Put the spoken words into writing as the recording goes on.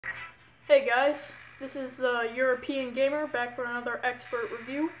Hey guys, this is the European Gamer back for another expert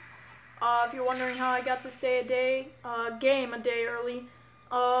review. If you're wondering how I got this game a day early,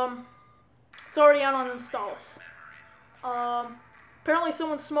 it's already out on Installus. Apparently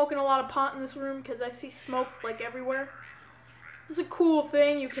someone's smoking a lot of pot in this room because I see smoke like everywhere. This is a cool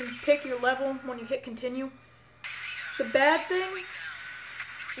thing. You can pick your level when you hit continue. The bad thing,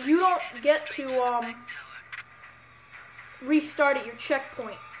 you don't get to restart at your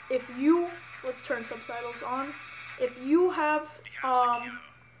checkpoint. If you, let's turn subtitles on. If you have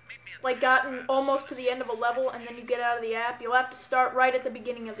like gotten almost to the end of a level and then you get out of the app, you'll have to start right at the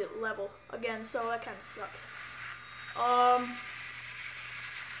beginning of the level again, so that kind of sucks.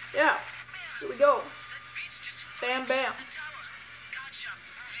 Yeah, here we go. Bam, bam.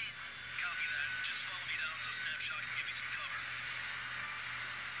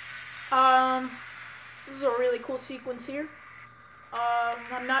 This is a really cool sequence here.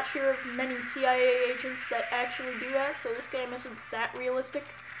 I'm not sure of many CIA agents that actually do that, so this game isn't that realistic.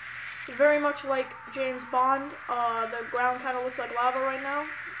 It's very much like James Bond. The ground kind of looks like lava right now,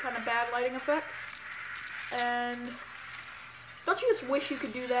 kind of bad lighting effects. And don't you just wish you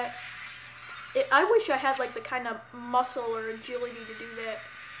could do that? I wish I had like the kind of muscle or agility to do that.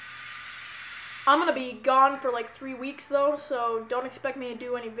 I'm gonna be gone for like 3 weeks though, so don't expect me to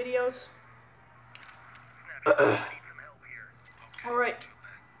do any videos. Alright,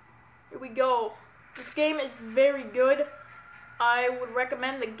 here we go. This game is very good. I would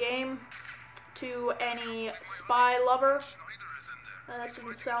recommend the game to any spy lover. That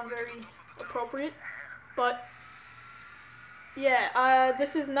didn't sound very appropriate, but yeah,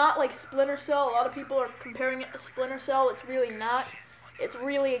 this is not like Splinter Cell. A lot of people are comparing it to Splinter Cell. It's really not. It's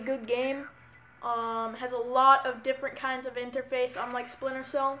really a good game. Has a lot of different kinds of interface, unlike Splinter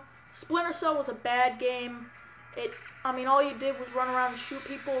Cell. Splinter Cell was a bad game. I mean, all you did was run around and shoot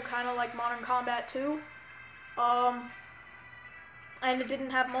people, kind of like Modern Combat 2. And it didn't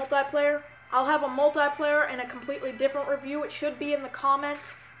have multiplayer. I'll have a multiplayer and a completely different review. It should be in the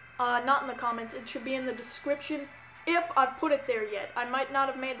comments. Not in the comments, it should be in the description if I've put it there yet. I might not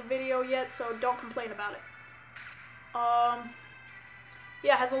have made the video yet, so don't complain about it. Yeah,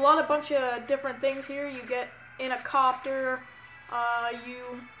 it has a bunch of different things here. You get in a copter,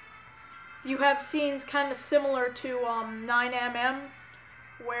 you have scenes kind of similar to 9mm,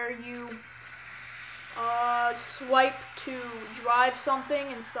 where you swipe to drive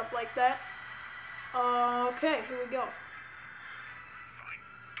something and stuff like that. Okay, here we go.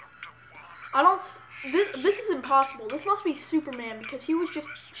 This is impossible. This must be Superman, because he was just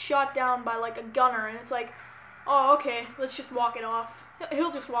shot down by like a gunner, and it's like, oh, okay, let's just walk it off.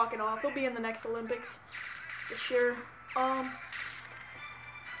 He'll just walk it off. He'll be in the next Olympics, for sure.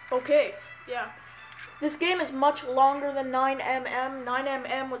 Okay, yeah. This game is much longer than 9mm.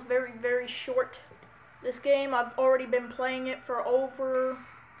 9mm was very, very short. This game, I've already been playing it for over,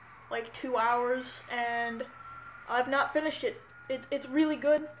 like, 2 hours, and I've not finished it. It's really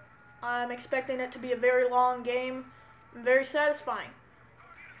good. I'm expecting it to be a very long game, and very satisfying.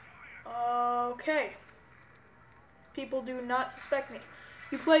 Okay. People do not suspect me.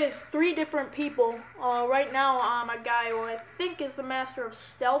 You play as 3 different people. Right now, I'm a guy who I think is the master of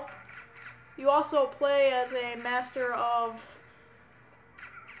stealth. You also play as a master of,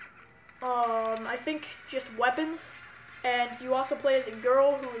 I think just weapons. And you also play as a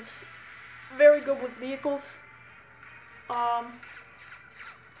girl who is very good with vehicles. I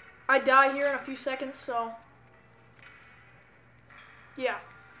die here in a few seconds, so yeah.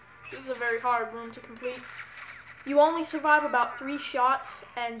 This is a very hard room to complete. You only survive about 3 shots,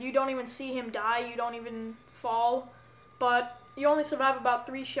 and you don't even see him die, you don't even fall, but you only survive about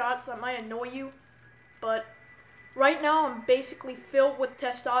 3 shots. That might annoy you, but right now I'm basically filled with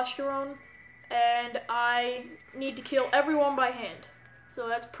testosterone, and I need to kill everyone by hand. So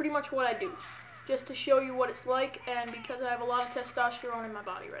that's pretty much what I do, just to show you what it's like, and because I have a lot of testosterone in my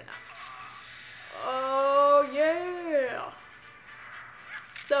body right now. Oh yeah!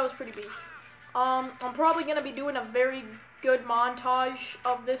 That was pretty beast. I'm probably going to be doing a very good montage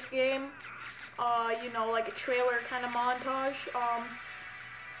of this game. You know, like a trailer kind of montage.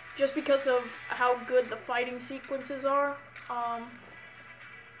 Just because of how good the fighting sequences are. I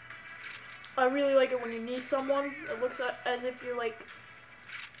really like it when you knee someone. It looks as if you're, like,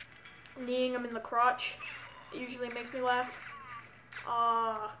 kneeing them in the crotch. It usually makes me laugh.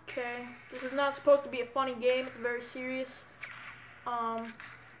 Okay. This is not supposed to be a funny game. It's very serious.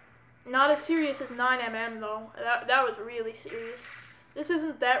 Not as serious as 9mm though. That was really serious. This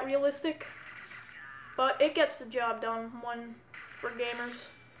isn't that realistic, but it gets the job done for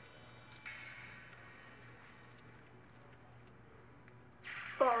gamers.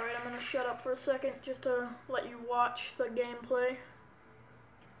 Alright, I'm gonna shut up for a second just to let you watch the gameplay.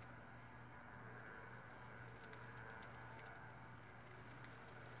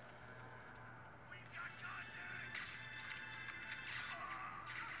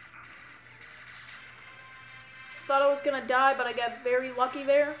 Thought I was gonna die, but I got very lucky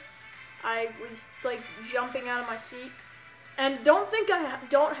there. I was like jumping out of my seat. And don't think I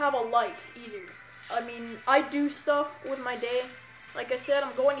don't have a life either. I mean, I do stuff with my day. Like I said,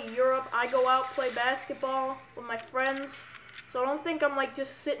 I'm going to Europe. I go out, play basketball with my friends. So don't think I'm like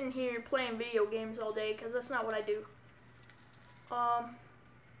just sitting here playing video games all day, because that's not what I do.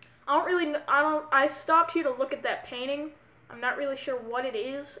 I stopped here to look at that painting. I'm not really sure what it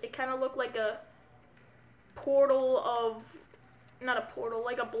is. It kind of looked like a portal of, not a portal,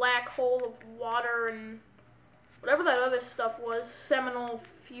 like a black hole of water and whatever that other stuff was, seminal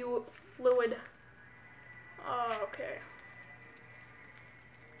fluid. Okay.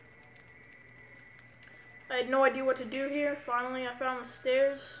 I had no idea what to do here. Finally, I found the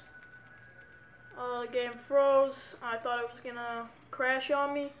stairs. The game froze. I thought it was gonna crash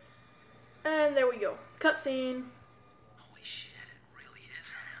on me. And there we go. Cutscene. Holy shit, it really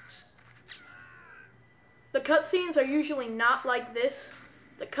is Hans. The cutscenes are usually not like this.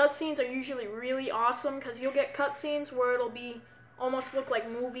 The cutscenes are usually really awesome, because you'll get cutscenes where it'll be almost look like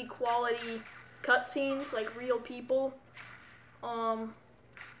movie quality cutscenes, like real people,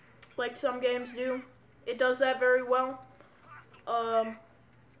 like some games do. It does that very well.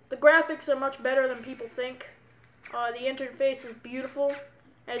 The graphics are much better than people think. The interface is beautiful.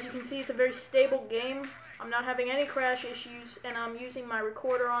 As you can see, it's a very stable game. I'm not having any crash issues, and I'm using my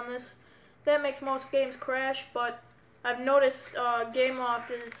recorder on this. That makes most games crash, but I've noticed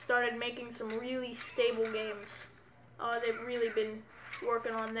Gameloft has started making some really stable games. They've really been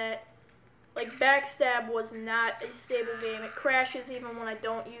working on that. Like Backstab was not a stable game. It crashes even when I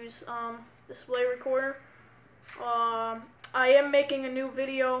don't use display recorder. I am making a new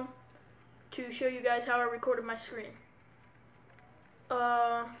video to show you guys how I recorded my screen.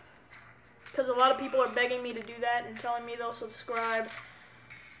 Because a lot of people are begging me to do that and telling me they'll subscribe.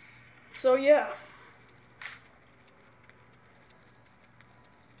 So yeah.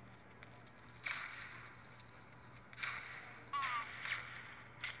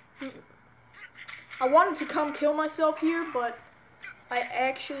 I wanted to come kill myself here, but I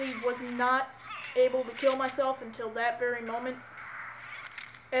actually was not able to kill myself until that very moment.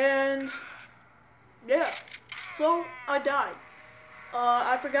 And yeah, so I died.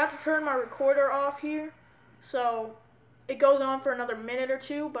 I forgot to turn my recorder off here, so it goes on for another minute or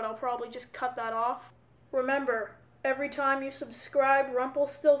two, but I'll probably just cut that off. Remember, every time you subscribe,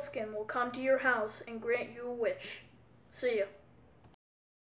 Rumpelstiltskin will come to your house and grant you a wish. See ya.